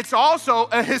 It's also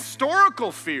a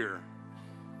historical fear.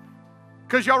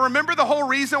 Because y'all remember the whole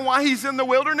reason why he's in the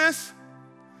wilderness?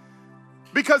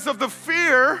 Because of the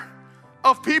fear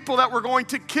of people that were going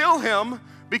to kill him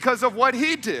because of what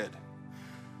he did.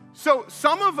 So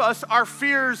some of us, our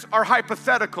fears are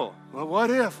hypothetical. Well, what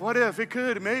if, it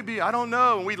could, maybe, I don't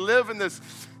know. And we live in this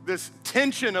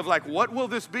tension of like, what will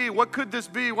this be? What could this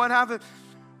be? What happened?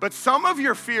 But some of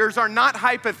your fears are not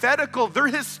hypothetical, they're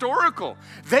historical.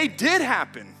 They did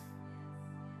happen.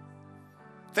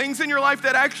 Things in your life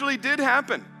that actually did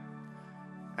happen.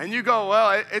 And you go,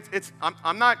 well,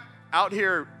 I'm not out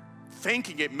here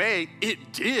thinking it may,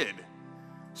 it did.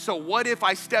 So what if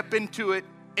I step into it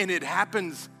and it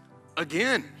happens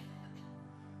again?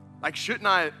 Like, shouldn't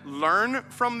I learn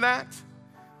from that?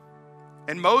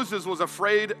 And Moses was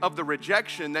afraid of the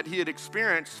rejection that he had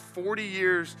experienced 40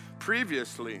 years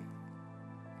previously.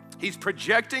 He's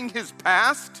projecting his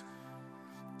past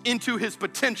into his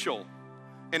potential,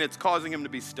 and it's causing him to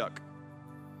be stuck.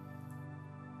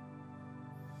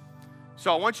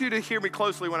 So I want you to hear me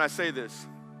closely when I say this.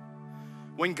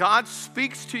 When God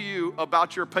speaks to you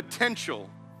about your potential,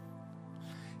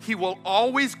 he will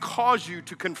always cause you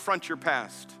to confront your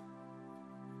past.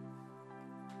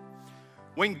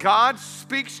 When God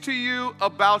speaks to you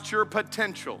about your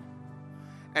potential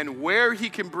and where he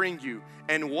can bring you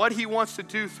and what he wants to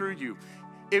do through you,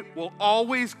 it will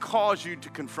always cause you to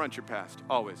confront your past.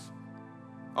 Always.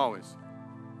 Always.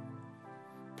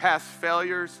 Past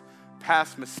failures,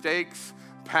 past mistakes,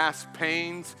 past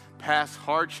pains, past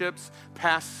hardships,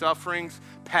 past sufferings,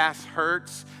 past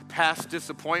hurts, past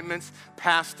disappointments,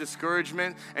 past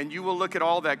discouragement, and you will look at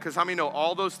all that, because how many know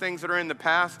all those things that are in the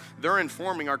past, they're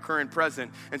informing our current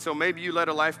present. And so maybe you led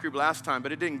a life group last time,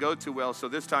 but it didn't go too well, so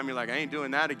this time you're like, I ain't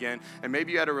doing that again. And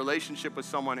maybe you had a relationship with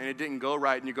someone and it didn't go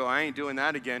right, and you go, I ain't doing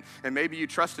that again. And maybe you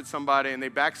trusted somebody and they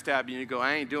backstabbed you, and you go,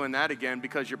 I ain't doing that again,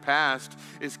 because your past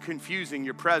is confusing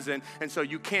your present, and so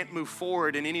you can't move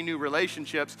forward in any new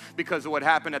relationships because of what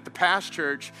happened at the past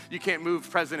church. You can't move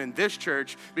present in this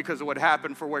church because of what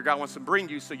happened for where God wants to bring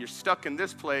you, so you're stuck in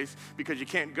this place because you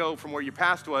can't go from where your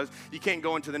past was. You can't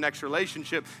go into the next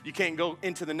relationship. You can't go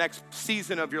into the next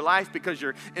season of your life because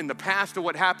you're in the past of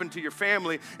what happened to your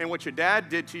family and what your dad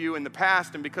did to you in the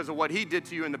past, and because of what he did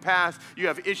to you in the past, you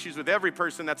have issues with every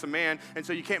person that's a man, and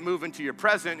so you can't move into your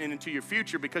present and into your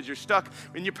future because you're stuck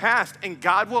in your past. And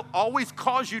God will always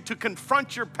cause you to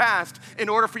confront your past in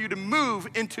order for you to move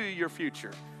into your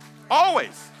future.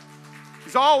 Always.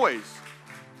 He's always.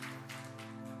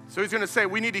 So he's going to say,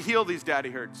 we need to heal these daddy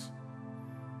hurts.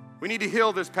 We need to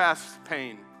heal this past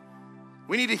pain.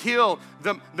 We need to heal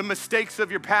the mistakes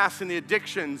of your past and the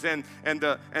addictions and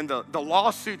the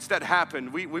lawsuits that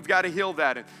happened. We've got to heal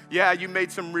that. And yeah, you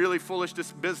made some really foolish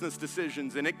business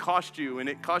decisions, and it cost you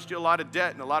a lot of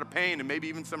debt and a lot of pain and maybe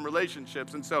even some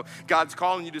relationships. And so God's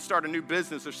calling you to start a new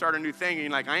business or start a new thing, and you're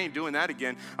like, I ain't doing that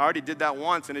again. I already did that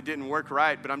once and it didn't work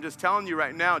right. But I'm just telling you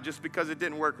right now, just because it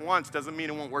didn't work once doesn't mean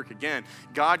it won't work again.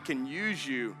 God can use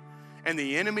you, and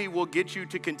the enemy will get you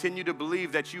to continue to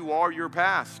believe that you are your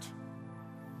past.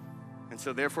 And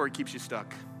so therefore it keeps you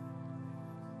stuck.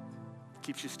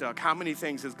 Keeps you stuck. How many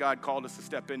things has God called us to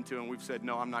step into and we've said,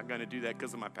 no, I'm not going to do that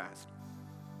because of my past?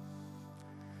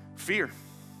 Fear.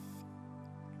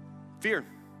 Fear.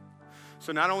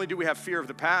 So not only do we have fear of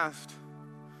the past,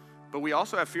 but we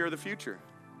also have fear of the future.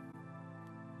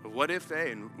 But what if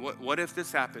they, and what if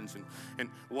this happens? And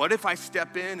what if I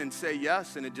step in and say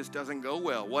yes and it just doesn't go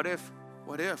well? What if?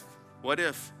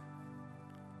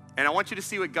 And I want you to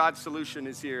see what God's solution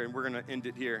is here, and we're going to end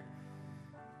it here.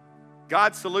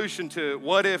 God's solution to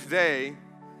what if they,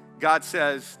 God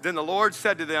says, then the Lord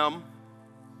said to them,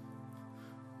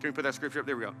 can we put that scripture up?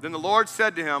 There we go. Then the Lord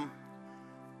said to him,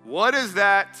 what is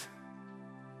that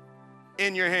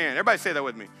in your hand? Everybody say that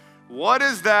with me. What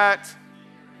is that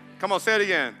Come on, say it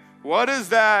again. What is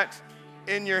that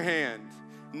in your hand?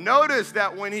 Notice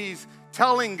that when he's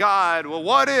telling God, well,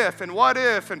 what if, and what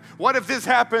if this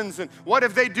happens, and what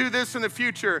if they do this in the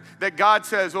future, that God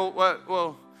says,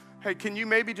 well, hey, can you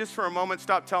maybe just for a moment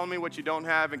stop telling me what you don't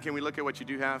have, and can we look at what you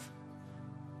do have?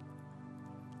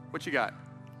 What you got?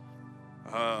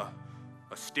 A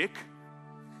stick?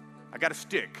 I got a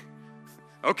stick.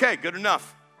 Okay, good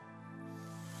enough.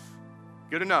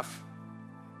 Good enough.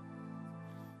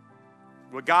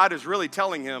 What God is really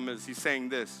telling him is he's saying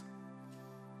this: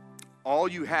 all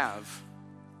you have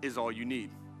is all you need.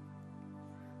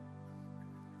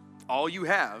 All you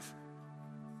have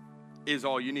is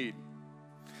all you need.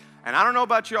 And I don't know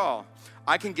about y'all,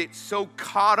 I can get so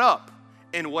caught up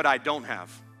in what I don't have.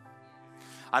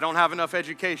 I don't have enough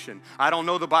education. I don't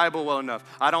know the Bible well enough.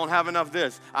 I don't have enough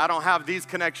this. I don't have these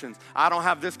connections. I don't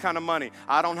have this kind of money.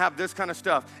 I don't have this kind of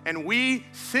stuff. And we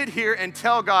sit here and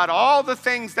tell God all the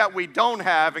things that we don't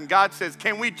have, and God says,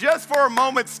 can we just for a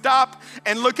moment stop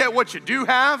and look at what you do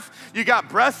have? You got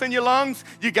breath in your lungs.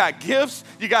 You got gifts.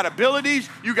 You got abilities.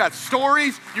 You got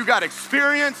stories. You got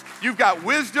experience. You've got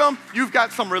wisdom. You've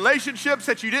got some relationships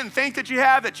that you didn't think that you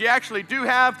have that you actually do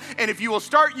have. And if you will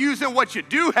start using what you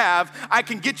do have, I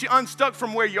can get you unstuck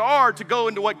from where you are to go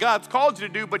into what God's called you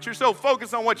to do, but you're so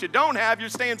focused on what you don't have, you're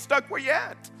staying stuck where you're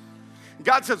at.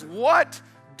 God says, what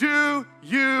do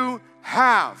you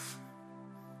have?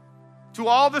 To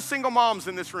all the single moms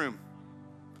in this room,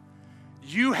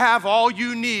 you have all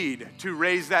you need to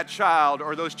raise that child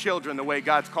or those children the way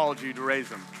God's called you to raise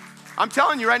them. I'm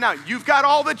telling you right now, you've got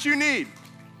all that you need.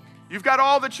 You've got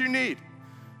all that you need.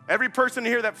 Every person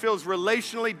here that feels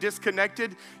relationally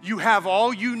disconnected, you have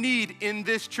all you need in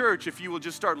this church if you will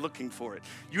just start looking for it.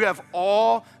 You have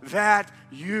all that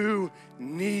you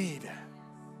need.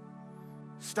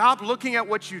 Stop looking at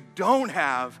what you don't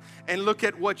have and look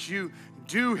at what you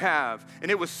do have. And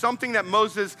it was something that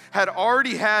Moses had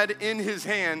already had in his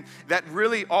hand, that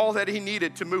really all that he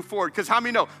needed to move forward. Because how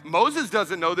many know? Moses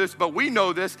doesn't know this, but we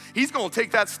know this. He's going to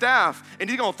take that staff and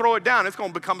he's going to throw it down. It's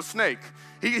going to become a snake.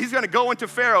 He's going to go into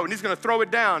Pharaoh and he's going to throw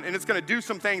it down, and it's going to do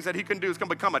some things that he can do. It's going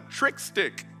to become a trick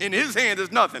stick. In his hand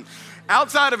is nothing.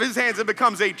 Outside of his hands, it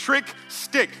becomes a trick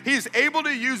stick. He's able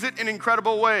to use it in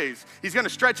incredible ways. He's going to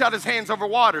stretch out his hands over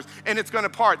waters, and it's going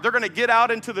to part. They're going to get out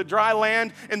into the dry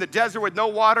land in the desert with no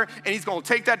water, and he's going to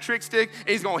take that trick stick, and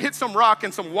he's going to hit some rock,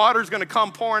 and some water is going to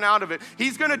come pouring out of it.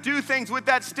 He's going to do things with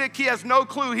that stick he has no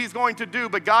clue he's going to do,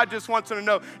 but God just wants him to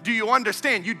know, do you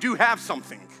understand? You do have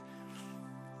something.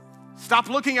 Stop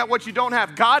looking at what you don't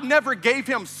have. God never gave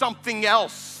him something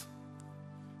else.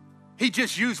 He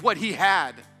just used what he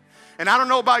had. And I don't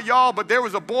know about y'all, but there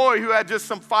was a boy who had just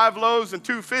some 5 loaves and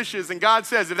 2 fishes, and God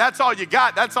says, if that's all you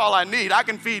got, that's all I need. I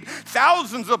can feed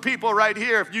thousands of people right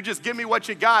here. If you just give me what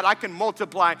you got, I can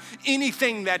multiply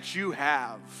anything that you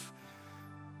have.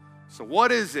 So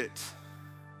what is it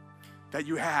that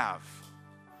you have?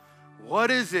 What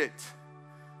is it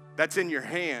that's in your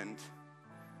hand?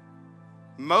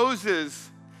 Moses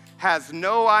has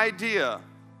no idea,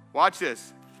 watch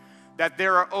this, that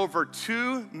there are over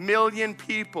 2 million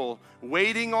people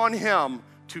waiting on him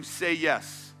to say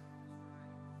yes.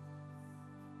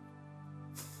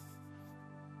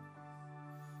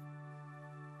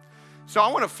 So I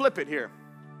want to flip it here.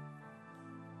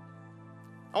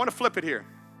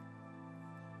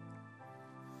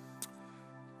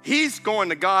 He's going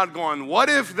to God going, what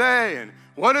if they, and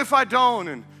what if I don't,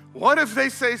 and what if they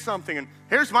say something? And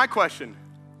here's my question.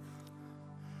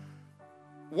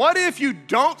 What if you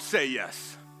don't say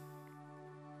yes?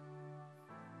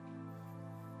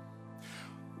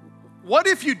 What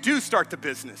if you do start the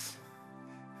business?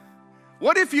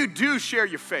 What if you do share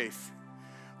your faith?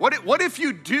 What if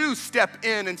you do step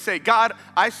in and say, God,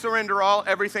 I surrender all,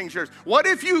 everything's yours? What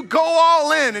if you go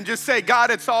all in and just say,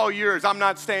 God, it's all yours, I'm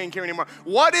not staying here anymore?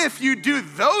 What if you do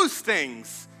those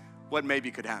things? What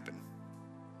maybe could happen?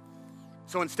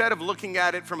 So instead of looking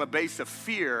at it from a base of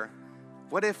fear,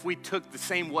 what if we took the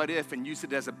same what if and used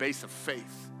it as a base of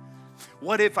faith?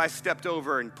 What if I stepped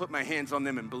over and put my hands on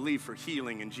them and believed for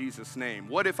healing in Jesus' name?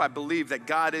 What if I believe that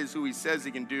God is who he says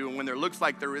he can do, and when there looks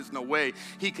like there is no way,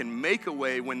 he can make a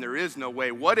way when there is no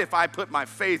way? What if I put my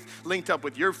faith linked up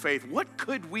with your faith? What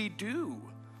could we do?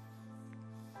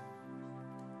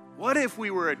 What if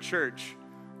we were a church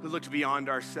who looked beyond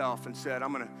ourselves and said,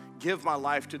 I'm going to give my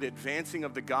life to the advancing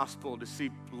of the gospel, to see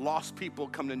lost people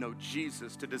come to know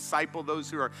Jesus, to disciple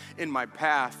those who are in my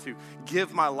path, to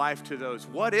give my life to those?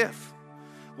 What if?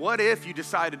 What if you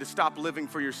decided to stop living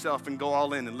for yourself and go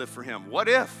all in and live for him? What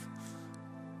if?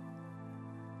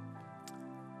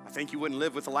 I think you wouldn't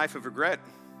live with a life of regret.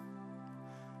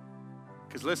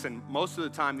 Because listen, most of the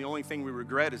time, the only thing we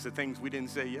regret is the things we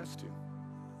didn't say yes to.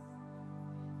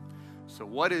 So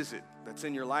what is it that's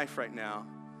in your life right now?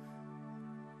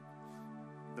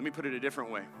 Let me put it a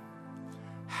different way.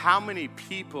 How many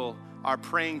people are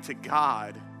praying to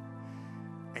God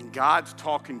and God's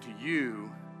talking to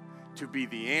you to be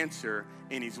the answer,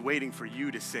 and he's waiting for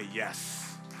you to say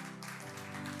yes?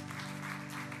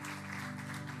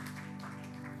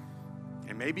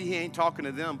 And maybe he ain't talking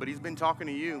to them, but he's been talking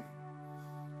to you.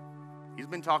 He's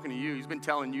been talking to you. He's been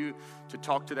telling you to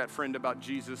talk to that friend about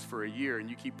Jesus for a year, and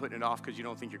you keep putting it off because you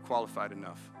don't think you're qualified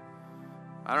enough.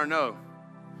 I don't know.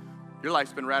 Your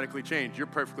life's been radically changed. You're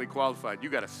perfectly qualified. You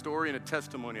got a story and a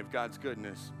testimony of God's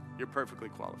goodness. You're perfectly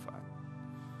qualified.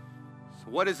 So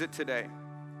what is it today?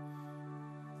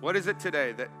 What is it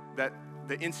today that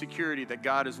the insecurity that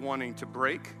God is wanting to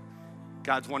break,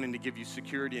 God's wanting to give you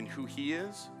security in who he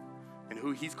is and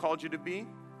who he's called you to be?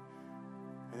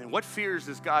 And then what fears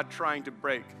is God trying to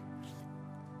break?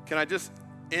 Can I just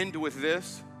end with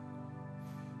this?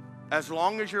 As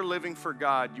long as you're living for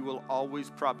God, you will always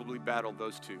probably battle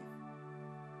those two.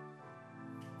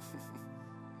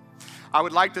 I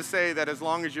would like to say that as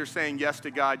long as you're saying yes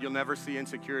to God, you'll never see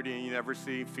insecurity and you never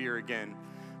see fear again.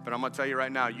 But I'm going to tell you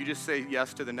right now, you just say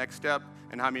yes to the next step,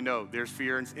 and how many know there's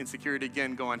fear and insecurity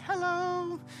again going,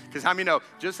 hello? Because how many know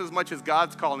just as much as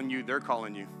God's calling you, they're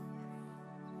calling you.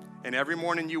 And every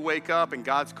morning you wake up and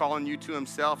God's calling you to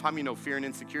himself, how many know fear and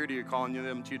insecurity are calling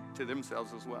them to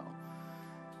themselves as well?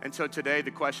 And so today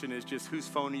the question is just, whose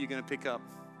phone are you going to pick up?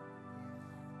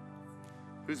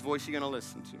 Whose voice are you going to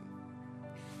listen to?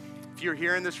 If you're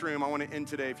here in this room, I want to end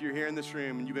today. If you're here in this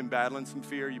room and you've been battling some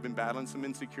fear, you've been battling some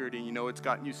insecurity, and you know it's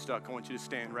gotten you stuck, I want you to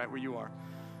stand right where you are.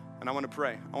 And I want to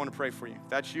pray. I want to pray for you. If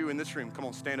that's you in this room, come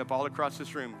on, stand up all across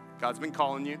this room. God's been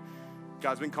calling you.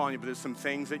 God's been calling you, but there's some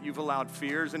things that you've allowed,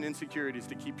 fears and insecurities,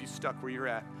 to keep you stuck where you're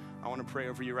at. I want to pray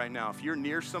over you right now. If you're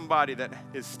near somebody that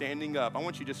is standing up, I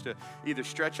want you just to either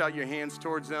stretch out your hands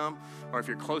towards them, or if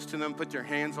you're close to them, put your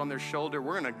hands on their shoulder.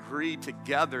 We're going to agree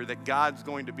together that God's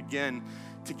going to begin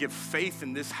to give faith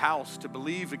in this house, to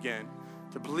believe again,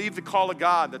 to believe the call of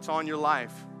God that's on your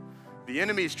life. The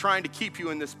enemy is trying to keep you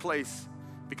in this place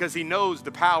because he knows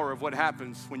the power of what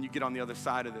happens when you get on the other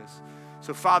side of this.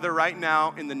 So Father, right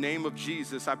now, in the name of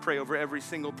Jesus, I pray over every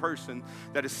single person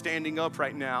that is standing up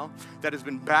right now, that has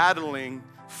been battling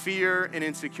fear and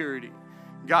insecurity.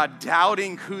 God,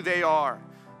 doubting who they are.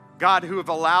 God, who have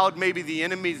allowed maybe the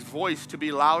enemy's voice to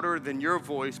be louder than your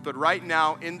voice. But right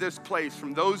now, in this place,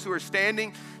 from those who are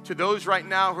standing to those right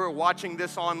now who are watching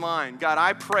this online, God,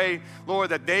 I pray, Lord,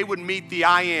 that they would meet the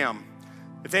I am.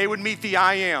 That they would meet the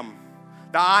I am.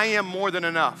 The I am more than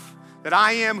enough. That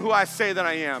I am who I say that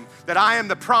I am. That I am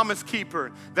the promise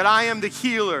keeper. That I am the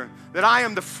healer. That I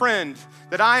am the friend.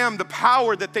 That I am the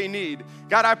power that they need.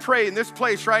 God, I pray in this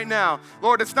place right now,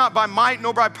 Lord, it's not by might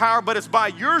nor by power, but it's by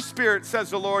your Spirit, says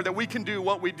the Lord, that we can do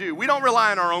what we do. We don't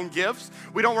rely on our own gifts.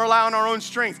 We don't rely on our own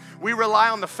strength. We rely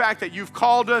on the fact that you've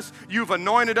called us, you've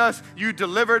anointed us, you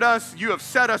delivered us, you have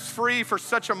set us free for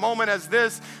such a moment as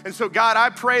this. And so, God, I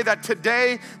pray that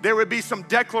today there would be some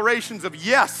declarations of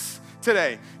yes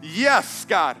today. Yes,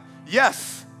 God.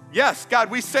 Yes. Yes,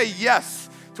 God, we say yes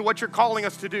to what you're calling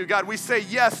us to do. God, we say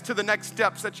yes to the next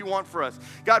steps that you want for us.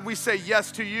 God, we say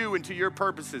yes to you and to your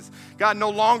purposes. God, no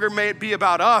longer may it be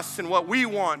about us and what we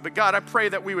want, but God, I pray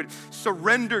that we would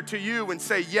surrender to you and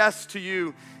say yes to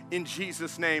you in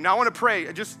Jesus' name. Now I want to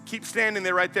pray. Just keep standing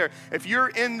there right there. If you're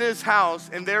in this house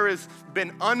and there has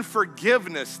been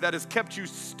unforgiveness that has kept you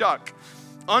stuck,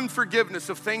 unforgiveness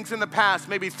of things in the past,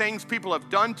 maybe things people have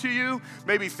done to you,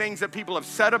 maybe things that people have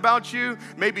said about you,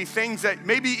 maybe things that,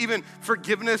 maybe even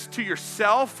forgiveness to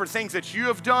yourself for things that you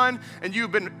have done, and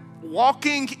you've been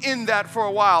walking in that for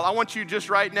a while. I want you just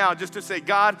right now just to say,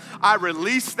 God, I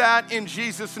release that in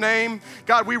Jesus' name.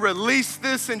 God, we release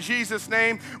this in Jesus'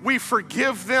 name. We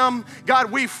forgive them.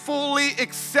 God, we fully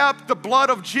accept the blood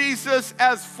of Jesus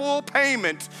as full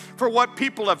payment for what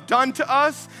people have done to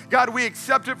us. God, we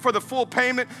accept it for the full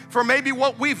payment for maybe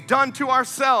what we've done to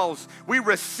ourselves. We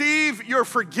receive your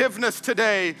forgiveness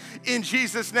today in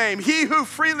Jesus' name. He who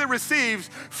freely receives,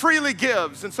 freely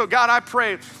gives. And so, God, I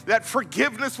pray that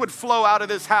forgiveness would flow out of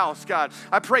this house, God.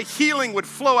 I pray healing would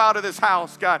flow out of this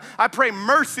house, God. I pray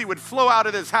mercy would flow out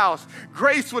of this house.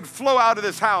 Grace would flow out of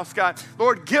this house, God.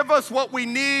 Lord, give us what we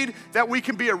need that we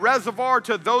can be a reservoir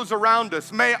to those around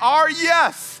us. May our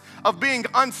yes of being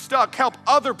unstuck, help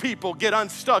other people get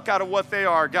unstuck out of what they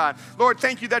are, God. Lord,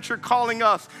 thank you that you're calling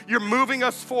us. You're moving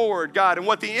us forward, God. And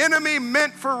what the enemy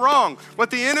meant for wrong,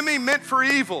 what the enemy meant for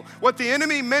evil, what the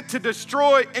enemy meant to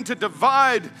destroy and to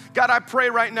divide, God, I pray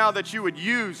right now that you would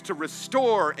use to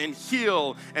restore and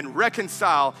heal and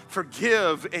reconcile,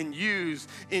 forgive and use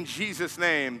in Jesus'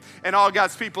 name. And all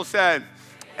God's people said,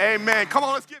 amen. Come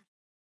on, let's give.